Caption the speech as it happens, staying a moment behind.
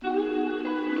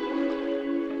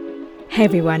Hey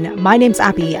everyone, my name's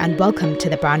Abby and welcome to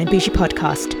the Brown and Bougie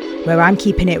podcast, where I'm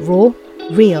keeping it raw,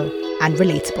 real and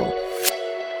relatable.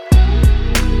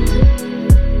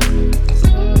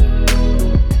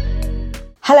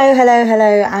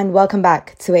 Hello and welcome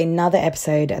back to another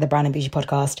episode of the Brown and Bougie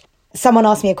podcast. Someone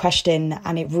asked me a question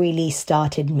and it really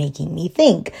started making me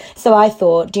think. So I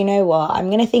thought, do you know what? I'm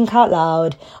going to think out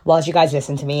loud whilst you guys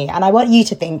listen to me. And I want you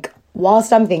to think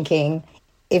whilst I'm thinking,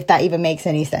 if that even makes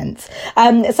any sense.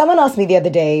 Someone asked me the other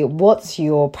day, what's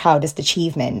your proudest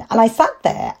achievement? And I sat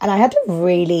there and I had to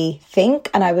really think.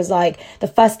 And I was like, the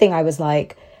first thing I was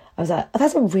like, oh,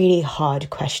 that's a really hard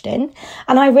question.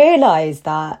 And I realized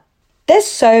that there's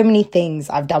so many things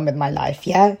I've done with my life,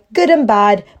 yeah, good and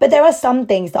bad, but there are some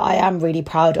things that I am really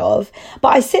proud of. But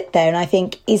I sit there and I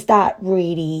think,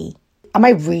 am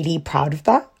I really proud of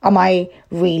that? Am I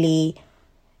really,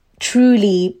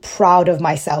 truly proud of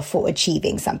myself for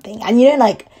achieving something? And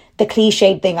like the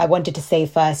cliched thing I wanted to say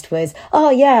first was, oh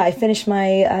yeah, I finished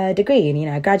my degree and,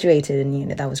 I graduated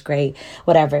and, that was great,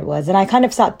 whatever it was. And I kind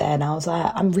of sat there and I was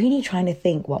like, I'm really trying to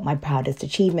think what my proudest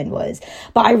achievement was.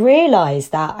 But I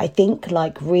realized that I think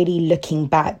really looking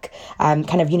back,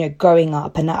 growing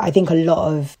up, and I think a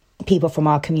lot of people from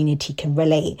our community can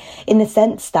relate in the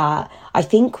sense that I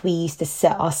think we used to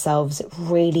set ourselves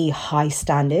really high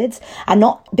standards, and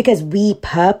not because we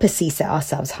purposely set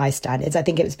ourselves high standards. I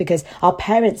think it was because our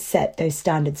parents set those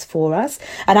standards for us.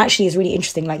 And actually it's really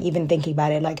interesting, even thinking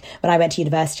about it, when I went to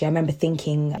university, I remember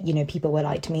thinking, people were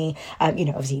like to me,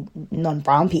 obviously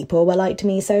non-brown people were like to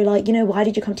me. So why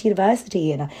did you come to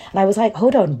university? And I was like,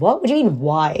 hold on, what do you mean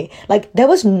why? There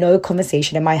was no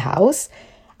conversation in my house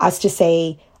as to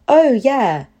say, oh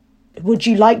yeah, would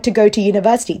you like to go to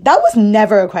university? That was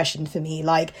never a question for me.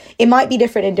 It might be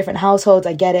different in different households,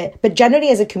 I get it. But generally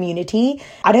as a community,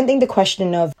 I don't think the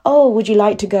question of, oh, would you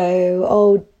like to go?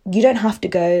 Oh, you don't have to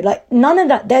go. None of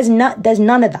that. There's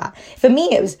none of that. For me,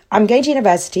 it was, I'm going to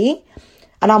university.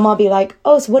 And our mom be like,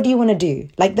 oh, so what do you want to do?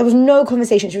 There was no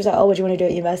conversation. She was like, oh, what do you want to do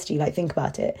at university? Think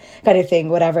about it, kind of thing,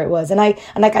 whatever it was. And I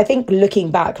think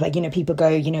looking back, people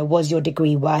go, was your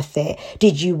degree worth it?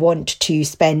 Did you want to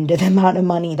spend the amount of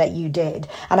money that you did?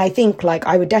 And I think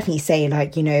I would definitely say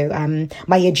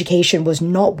my education was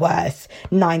not worth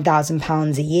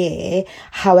 £9,000 a year.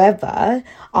 However,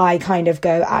 I kind of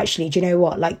go, actually, do you know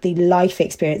what? The life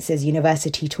experiences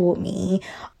university taught me,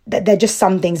 they're just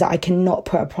some things that I cannot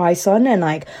put a price on. And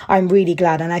I'm really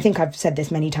glad. And I think I've said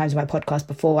this many times in my podcast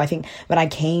before. I think when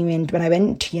I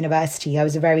went to university, I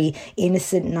was a very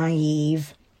innocent,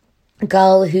 naive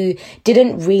girl who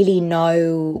didn't really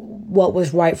know what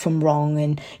was right from wrong.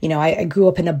 And, I grew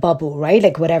up in a bubble,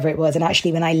 right? Whatever it was. And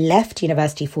actually, when I left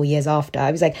university 4 years after,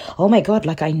 I was like, oh my God,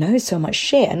 I know so much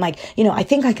shit. And I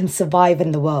think I can survive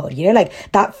in the world,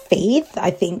 that faith,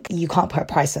 I think you can't put a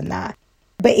price on that.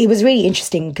 But it was really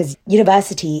interesting because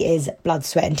university is blood,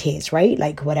 sweat and tears, right?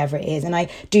 Whatever it is. And I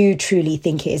do truly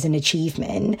think it is an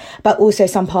achievement. But also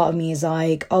some part of me is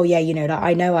like, oh yeah,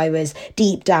 I know I was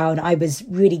deep down, I was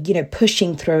really,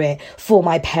 pushing through it for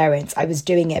my parents. I was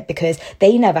doing it because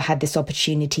they never had this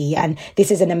opportunity. And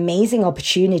this is an amazing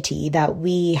opportunity that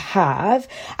we have.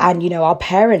 And, our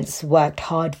parents worked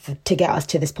hard to get us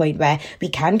to this point where we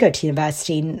can go to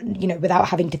university, without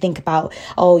having to think about,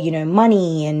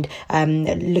 money and,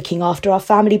 looking after our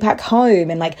family back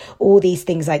home and all these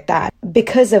things like that.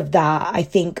 Because of that, I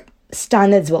think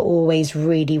standards were always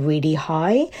really, really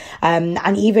high. And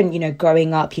even,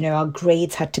 growing up, our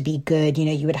grades had to be good.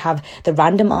 You would have the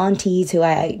random aunties who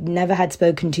I never had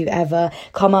spoken to ever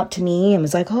come up to me and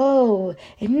was like, oh,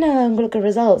 no, I'm going to look at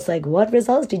results. What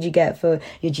results did you get for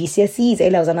your GCSEs,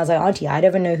 A-levels? And I was like, auntie, I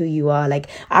don't even know who you are.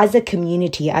 As a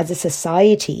community, as a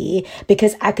society,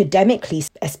 because academically,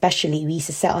 especially, we used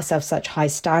to set ourselves such high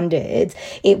standards.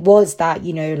 It was that,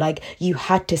 you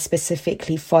had to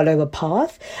specifically follow a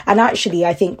path. And actually,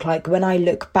 I think when I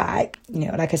look back,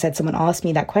 like I said, someone asked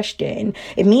me that question,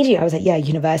 immediately I was like, yeah,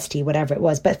 university, whatever it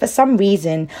was. But for some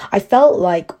reason, I felt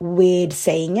weird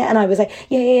saying it. And I was like,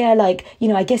 yeah,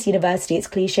 I guess university, it's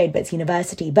cliched, but it's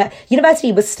university. But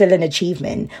university was still an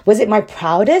achievement. Was it my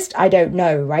proudest? I don't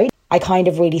know, right? I kind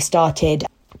of really started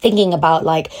thinking about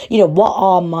what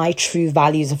are my true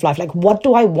values of life? What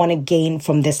do I want to gain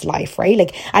from this life,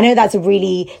 right? I know that's a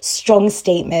really strong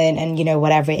statement and,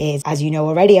 whatever it is, as you know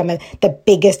already, I'm the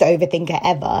biggest overthinker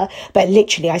ever. But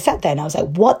literally I sat there and I was like,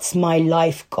 what's my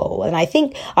life goal? And I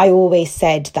think I always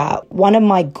said that one of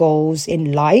my goals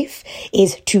in life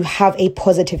is to have a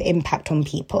positive impact on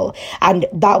people. And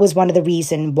that was one of the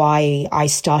reasons why I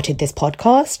started this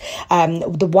podcast.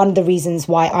 One of the reasons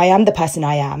why I am the person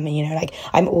I am,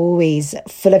 I'm always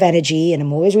full of energy and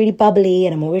I'm always really bubbly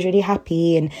and I'm always really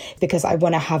happy, and because I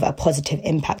want to have a positive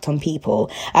impact on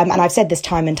people. And I've said this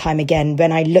time and time again,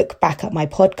 when I look back at my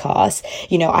podcast,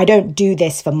 I don't do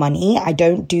this for money. I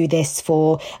don't do this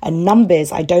for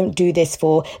numbers. I don't do this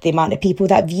for the amount of people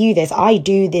that view this. I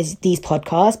do these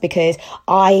podcasts because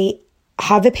I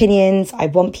have opinions. I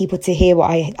want people to hear what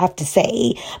I have to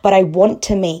say, but I want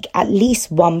to make at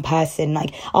least one person,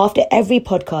 like after every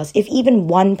podcast, if even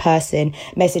one person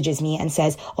messages me and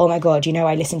says, oh my God,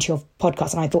 I listened to your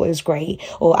podcast and I thought it was great,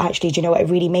 or actually, do you know what, it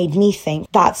really made me think,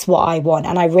 that's what I want.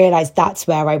 And I realize that's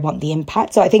where I want the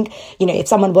impact. So I think, if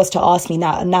someone was to ask me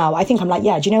now, I think I'm like,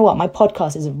 yeah, do you know what, my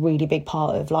podcast is a really big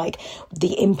part of like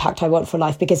the impact I want for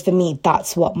life, because for me,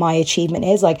 that's what my achievement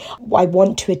is. Like, I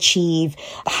want to achieve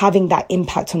having that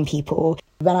impact on people.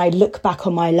 When I look back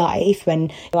on my life,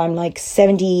 when I'm like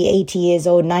 70, 80 years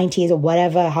old, 90 years old,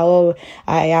 whatever, how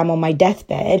I am on my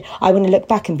deathbed, I want to look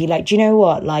back and be like, do you know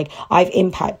what? Like, I've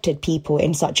impacted people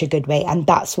in such a good way, and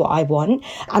that's what I want.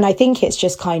 And I think it's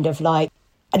just kind of like,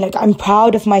 I'm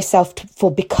proud of myself for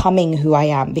becoming who I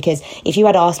am, because if you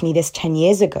had asked me this 10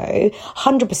 years ago,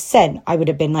 100% I would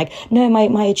have been like, no,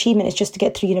 my achievement is just to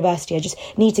get through university. I just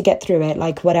need to get through it,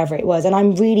 like whatever it was. And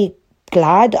I'm really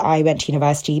glad I went to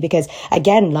university, because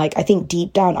again, like, I think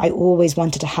deep down I always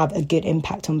wanted to have a good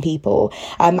impact on people,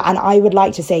 and I would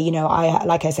like to say,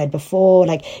 like I said before,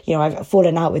 like, I've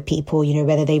fallen out with people,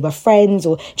 whether they were friends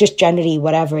or just generally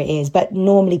whatever it is, but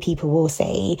normally people will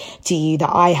say to you that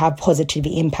I have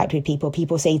positively impacted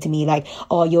people say to me like,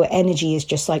 oh, your energy is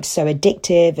just like so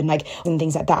addictive and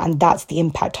things like that, and that's the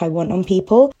impact I want on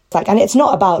people. And it's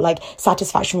not about like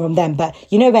satisfaction from them, but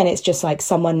when it's just like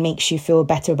someone makes you feel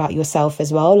better about yourself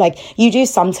as well. Like, you do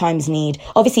sometimes need,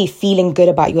 obviously feeling good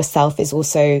about yourself is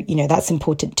also, that's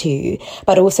important too.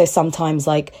 But also sometimes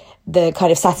like the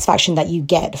kind of satisfaction that you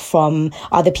get from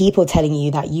other people telling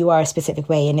you that you are a specific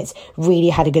way and it's really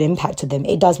had a good impact on them,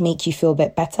 it does make you feel a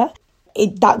bit better.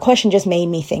 That question just made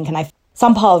me think, and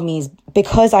some part of me is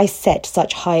because I set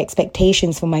such high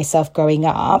expectations for myself growing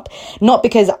up, not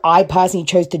because I personally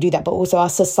chose to do that, but also our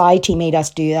society made us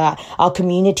do that. Our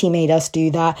community made us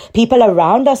do that. People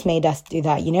around us made us do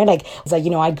that.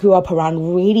 I grew up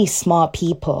around really smart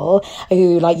people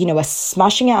who were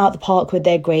smashing it out the park with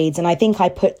their grades. And I think I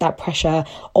put that pressure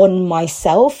on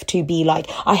myself to be like,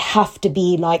 I have to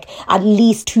be like at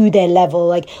least to their level,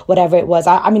 like whatever it was.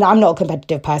 I'm not a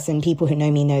competitive person. People who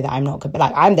know me know that I'm not,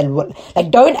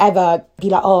 don't ever be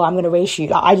like, oh, I'm going to race you.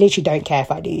 Like, I literally don't care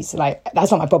if I do. So that's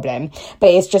not my problem. But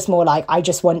it's just more like, I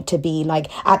just want to be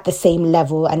like at the same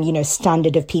level and,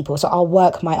 standard of people. So I'll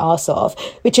work my arse off,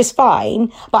 which is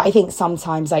fine. But I think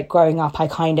sometimes like growing up, I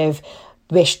kind of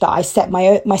wish that I set my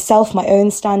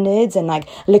own standards, and like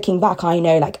looking back, I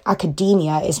know like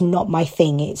academia is not my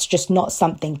thing. It's just not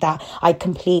something that I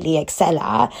completely excel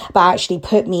at, but actually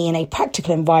put me in a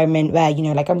practical environment where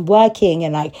I'm working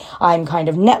and like I'm kind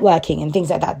of networking and things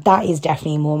like that. That is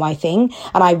definitely more my thing,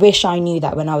 and I wish I knew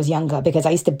that when I was younger, because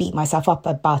I used to beat myself up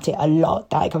about it a lot.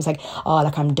 Like I was like, oh,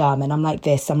 like I'm dumb and I'm like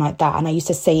this, I'm like that, and I used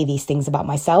to say these things about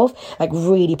myself, like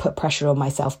really put pressure on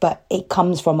myself. But it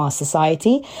comes from our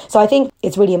society, so I think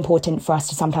it's really important for us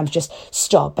to sometimes just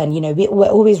stop. And we're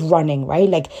always running, right?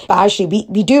 Like, but actually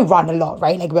we do run a lot,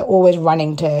 right? Like, we're always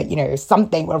running to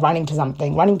something, we're running to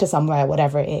something, running to somewhere,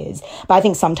 whatever it is. But I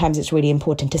think sometimes it's really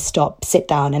important to stop, sit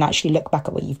down, and actually look back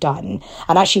at what you've done,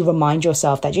 and actually remind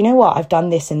yourself that, I've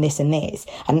done this and this and this,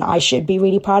 and I should be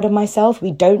really proud of myself. We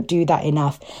don't do that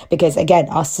enough, because again,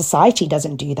 our society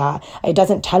doesn't do that. It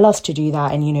doesn't tell us to do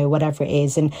that, and whatever it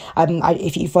is. And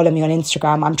if you follow me on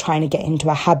Instagram, I'm trying to get into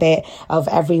a habit of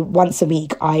every once a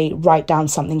week I write down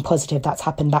something positive that's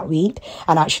happened that week,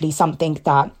 and actually something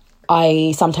that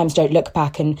I sometimes don't look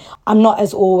back and I'm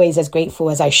not always as grateful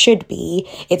as I should be.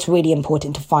 It's really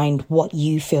important to find what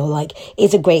you feel like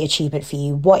is a great achievement for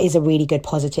you. What is a really good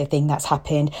positive thing that's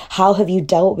happened? How have you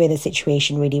dealt with a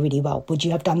situation really, really well? Would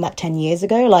you have done that 10 years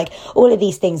ago? Like, all of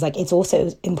these things, like, it's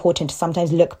also important to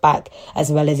sometimes look back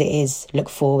as well as it is look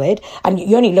forward. And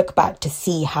you only look back to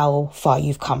see how far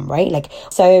you've come, right? Like,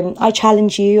 so I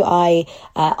challenge you, I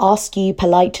ask you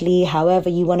politely, however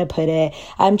you want to put it,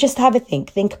 just have a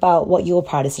think about what your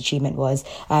proudest achievement was,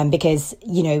 because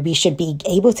we should be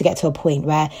able to get to a point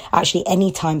where actually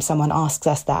anytime someone asks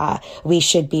us that, we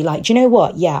should be like, do you know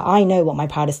what, yeah, I know what my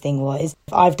proudest thing was.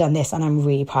 I've done this and I'm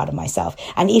really proud of myself.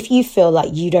 And if you feel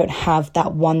like you don't have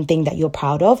that one thing that you're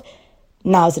proud of,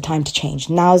 now's the time to change.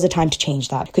 Now's the time to change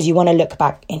that, because you want to look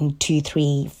back in 2,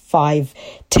 3, 5,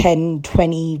 10,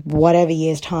 20, whatever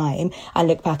years time, and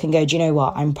look back and go, do you know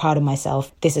what, I'm proud of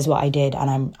myself. This is what I did,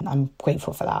 and I'm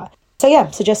grateful for that. So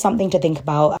yeah, so just something to think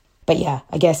about. But yeah,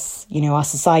 I guess, our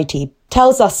society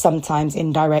tells us sometimes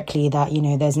indirectly that,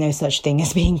 there's no such thing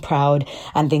as being proud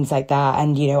and things like that.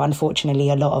 And, unfortunately,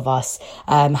 a lot of us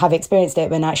have experienced it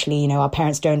when actually, our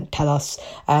parents don't tell us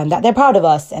that they're proud of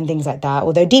us and things like that.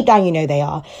 Although deep down, they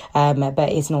are, but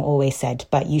it's not always said.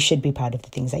 But you should be proud of the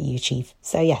things that you achieve.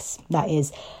 So yes, that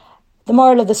is the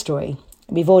moral of the story.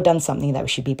 We've all done something that we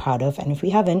should be proud of. And if we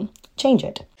haven't, change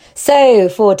it. So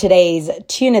for today's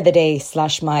tune of the day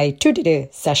 / my to-do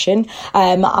session,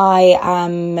 I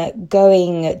am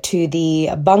going to the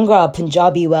Bhangra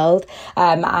Punjabi world,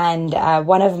 and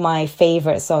one of my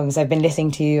favorite songs I've been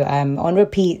listening to on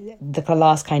repeat the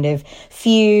last kind of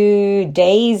few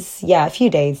days, is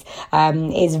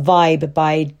Vibe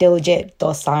by Diljit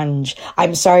Dosanjh.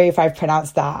 I'm sorry if I've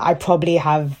pronounced that. I probably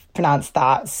have pronounced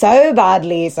that so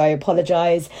badly, so I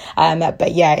apologize.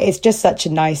 But yeah, it's just such a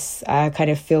nice kind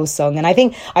of feel song. And I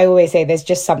think I always say there's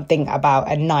just something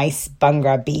about a nice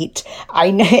Bhangra beat.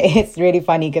 I know it's really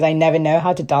funny because I never know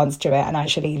how to dance to it. And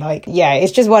actually,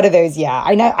 it's just one of those,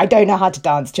 I know I don't know how to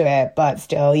dance to it, but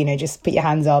still, just put your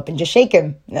hands up and just shake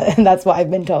them. That's what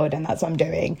I've been told, and that's what I'm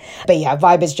doing. But yeah,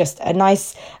 Vibe is just a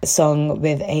nice song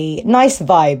with a nice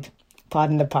vibe.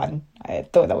 Pardon the pun. I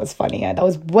thought that was funnier. That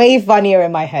was way funnier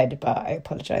in my head, but I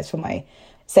apologize for my...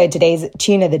 So today's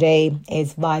tune of the day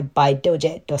is Vibe by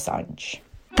Diljit Dosanjh.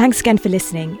 Thanks again for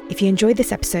listening. If you enjoyed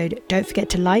this episode, don't forget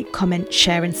to like, comment,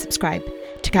 share and subscribe.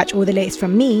 To catch all the latest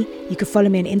from me, you can follow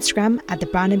me on Instagram at the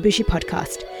Brown and Bougie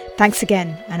Podcast. Thanks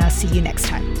again, and I'll see you next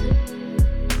time.